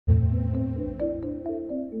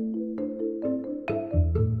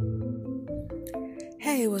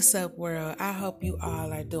Hey, what's up, world? I hope you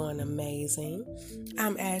all are doing amazing.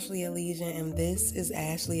 I'm Ashley Elysian, and this is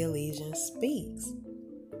Ashley Elysian Speaks.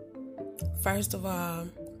 First of all,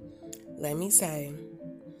 let me say,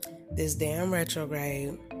 this damn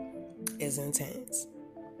retrograde is intense.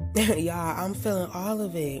 Y'all, I'm feeling all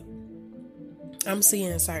of it. I'm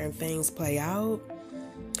seeing certain things play out,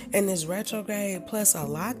 and this retrograde plus a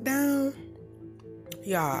lockdown,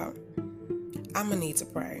 y'all, I'm gonna need to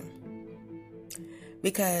pray.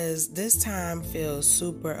 Because this time feels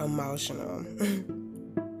super emotional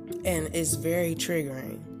and it's very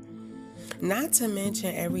triggering. Not to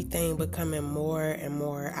mention everything becoming more and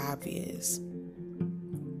more obvious.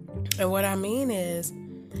 And what I mean is,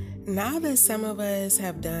 now that some of us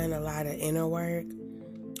have done a lot of inner work,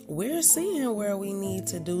 we're seeing where we need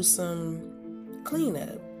to do some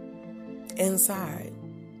cleanup inside.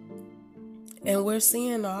 And we're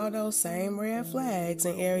seeing all those same red flags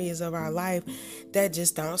in areas of our life that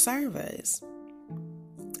just don't serve us.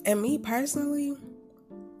 And me personally,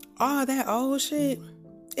 all that old shit,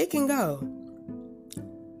 it can go.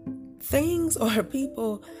 Things or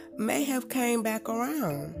people may have came back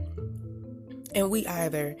around. And we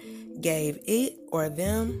either gave it or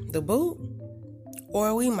them the boot,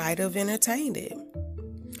 or we might have entertained it.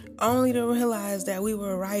 Only to realize that we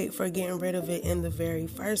were right for getting rid of it in the very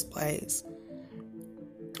first place.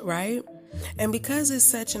 Right? And because it's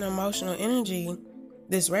such an emotional energy,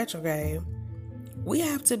 this retrograde, we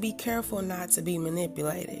have to be careful not to be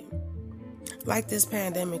manipulated. Like this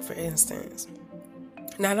pandemic, for instance.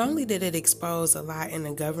 Not only did it expose a lot in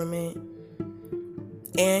the government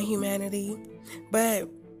and humanity, but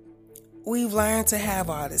we've learned to have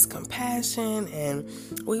all this compassion and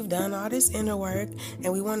we've done all this inner work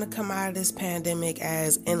and we want to come out of this pandemic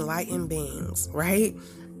as enlightened beings, right?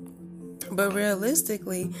 But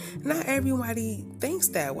realistically, not everybody thinks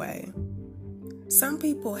that way. Some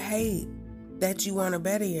people hate that you want to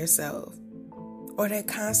better yourself or they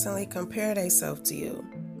constantly compare themselves to you.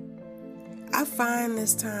 I find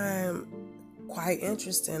this time quite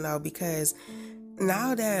interesting though, because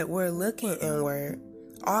now that we're looking inward,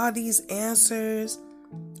 all these answers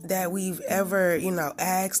that we've ever,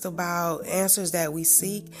 asked about, answers that we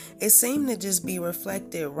seek, it seemed to just be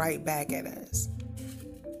reflected right back at us.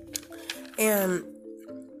 And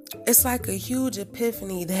it's like a huge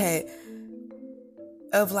epiphany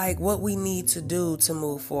of what we need to do to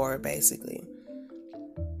move forward, basically.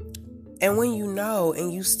 And when you know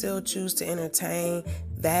and you still choose to entertain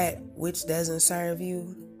that which doesn't serve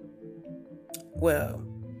you, well,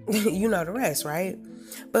 you know the rest, right?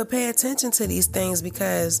 But pay attention to these things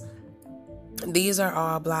because these are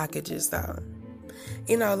all blockages, though.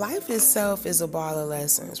 Life itself is a ball of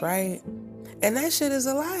lessons, right? And that shit is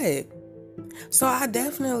a lot. So I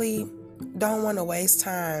definitely don't want to waste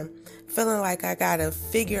time feeling like I gotta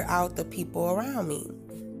figure out the people around me.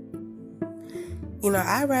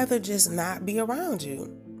 I'd rather just not be around you.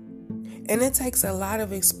 And it takes a lot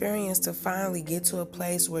of experience to finally get to a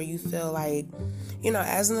place where you feel like,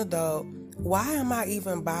 as an adult, why am I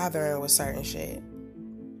even bothering with certain shit?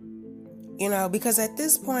 Because at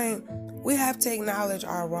this point, we have to acknowledge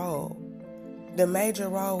our role, the major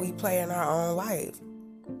role we play in our own life.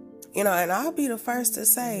 And I'll be the first to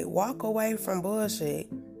say, walk away from bullshit.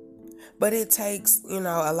 But it takes, a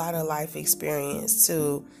lot of life experience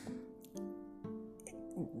to,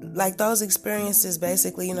 those experiences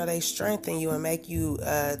basically, they strengthen you and make you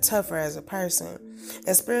tougher as a person.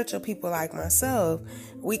 And spiritual people like myself,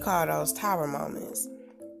 we call those tower moments.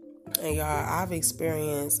 And y'all, I've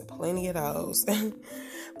experienced plenty of those.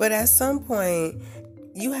 But at some point,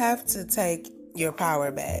 you have to take your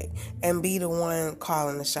power back and be the one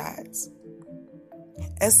calling the shots.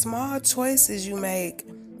 And small choices you make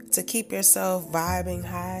to keep yourself vibing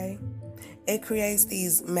high, it creates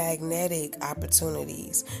these magnetic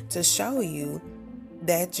opportunities to show you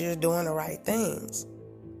that you're doing the right things.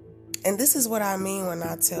 And this is what I mean when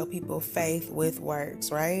I tell people faith with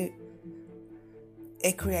works, right?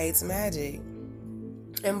 It creates magic.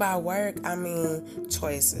 And by work, I mean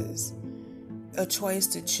choices. A choice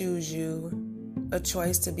to choose you, a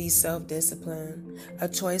choice to be self-disciplined, a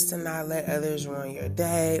choice to not let others ruin your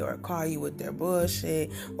day or call you with their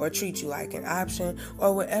bullshit or treat you like an option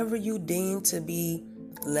or whatever you deem to be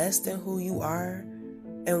less than who you are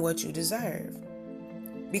and what you deserve.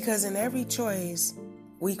 Because in every choice,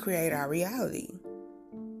 we create our reality.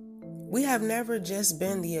 We have never just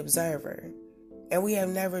been the observer and we have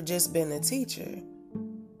never just been the teacher.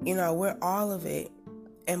 We're all of it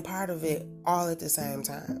and part of it all at the same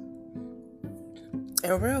time.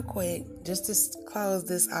 And real quick, just to close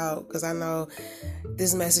this out, because I know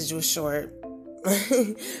this message was short,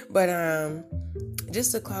 But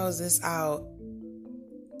just to close this out,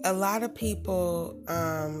 a lot of people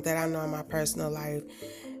that I know in my personal life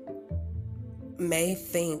may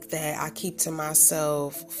think that I keep to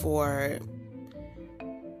myself for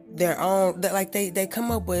their own, that like they come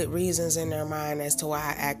up with reasons in their mind as to why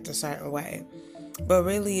I act a certain way. But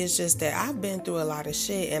really it's just that I've been through a lot of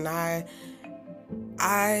shit, and I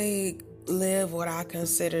live what I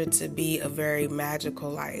consider to be a very magical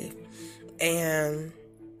life. And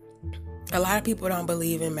a lot of people don't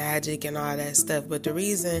believe in magic and all that stuff, but the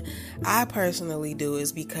reason I personally do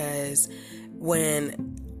is because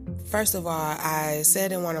first of all, I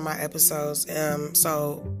said in one of my episodes,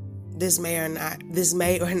 so this may or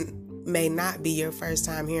may not be your first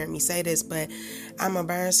time hearing me say this, but I'm a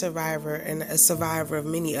burn survivor and a survivor of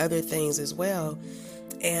many other things as well.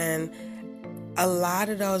 And a lot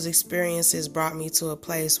of those experiences brought me to a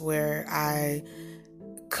place where I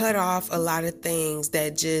cut off a lot of things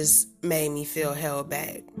that just made me feel held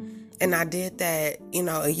back. And I did that,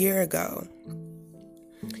 a year ago.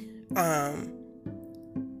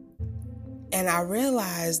 And I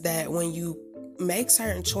realized that when you make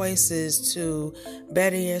certain choices to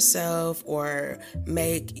better yourself or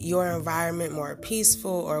make your environment more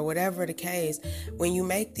peaceful or whatever the case, when you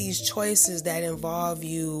make these choices that involve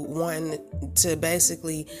you wanting to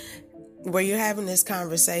basically, where you're having this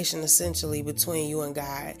conversation essentially between you and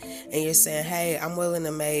God, and you're saying, hey, I'm willing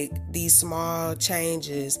to make these small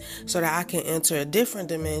changes so that I can enter a different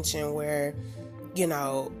dimension where,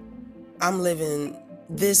 I'm living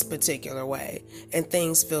this particular way and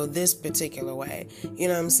things feel this particular way. You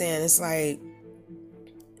know what I'm saying? It's like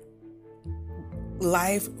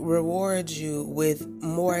life rewards you with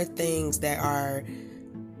more things that are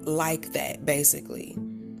like that, basically.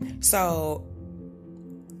 So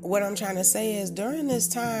what I'm trying to say is, during this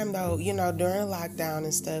time though, during lockdown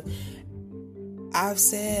and stuff, I've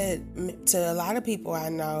said to a lot of people I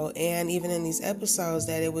know, and even in these episodes,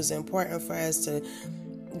 that it was important for us to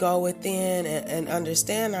go within and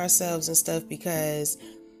understand ourselves and stuff, because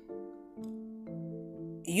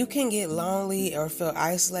you can get lonely or feel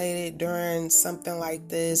isolated during something like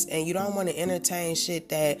this, and you don't want to entertain shit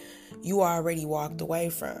that you already walked away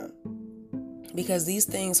from, because these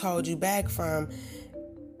things hold you back from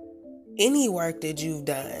any work that you've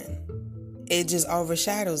done. It just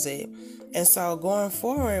overshadows it. And so going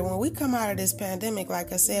forward, when we come out of this pandemic,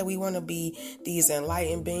 like I said, we want to be these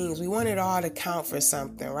enlightened beings. We want it all to count for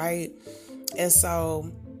something, right? And so,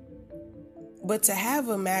 but to have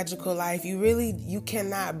a magical life, you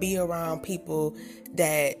cannot be around people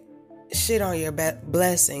that shit on your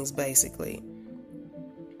blessings, basically,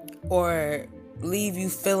 or leave you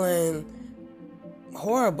feeling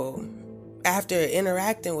horrible after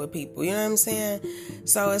interacting with people. You know what I'm saying?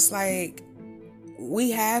 So it's like,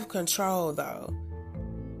 we have control though.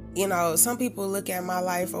 Some people look at my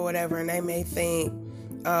life or whatever and they may think,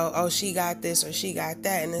 oh, she got this or she got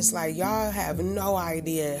that. And it's like, y'all have no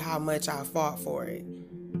idea how much I fought for it,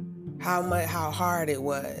 how hard it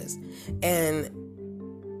was. And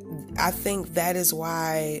I think that is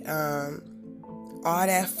why all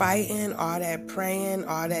that fighting, all that praying,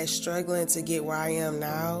 all that struggling to get where I am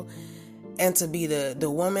now, and to be the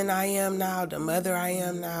woman I am now, the mother I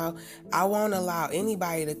am now, I won't allow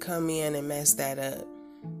anybody to come in and mess that up.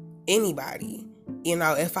 Anybody.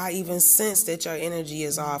 If I even sense that your energy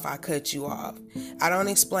is off, I cut you off. I don't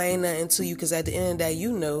explain nothing to you, because at the end of the day,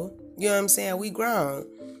 you know what I'm saying? We grown.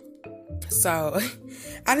 So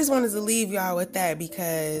I just wanted to leave y'all with that,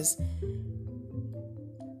 because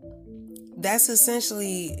that's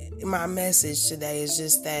essentially my message today, is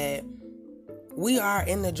just that we are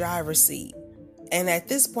in the driver's seat. And at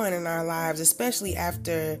this point in our lives, especially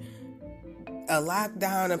after a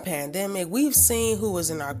lockdown, a pandemic, we've seen who was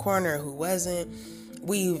in our corner and who wasn't.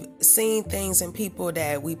 We've seen things in people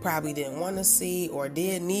that we probably didn't want to see or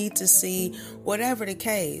did need to see, whatever the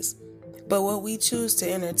case. But what we choose to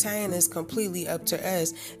entertain is completely up to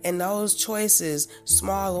us. And those choices,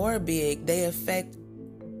 small or big, they affect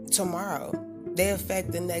tomorrow. They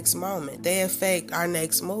affect the next moment. They affect our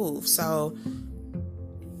next move. So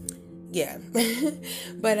yeah.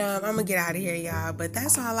 But I'm gonna get out of here, y'all. But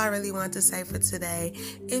that's all I really want to say for today.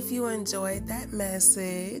 If you enjoyed that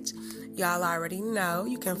message, y'all already know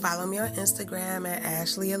you can follow me on Instagram at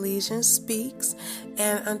Ashley Elysian Speaks.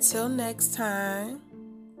 And until next time,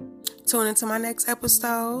 tune into my next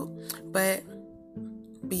episode. But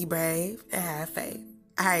be brave and have faith.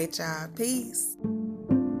 All right, y'all. Peace.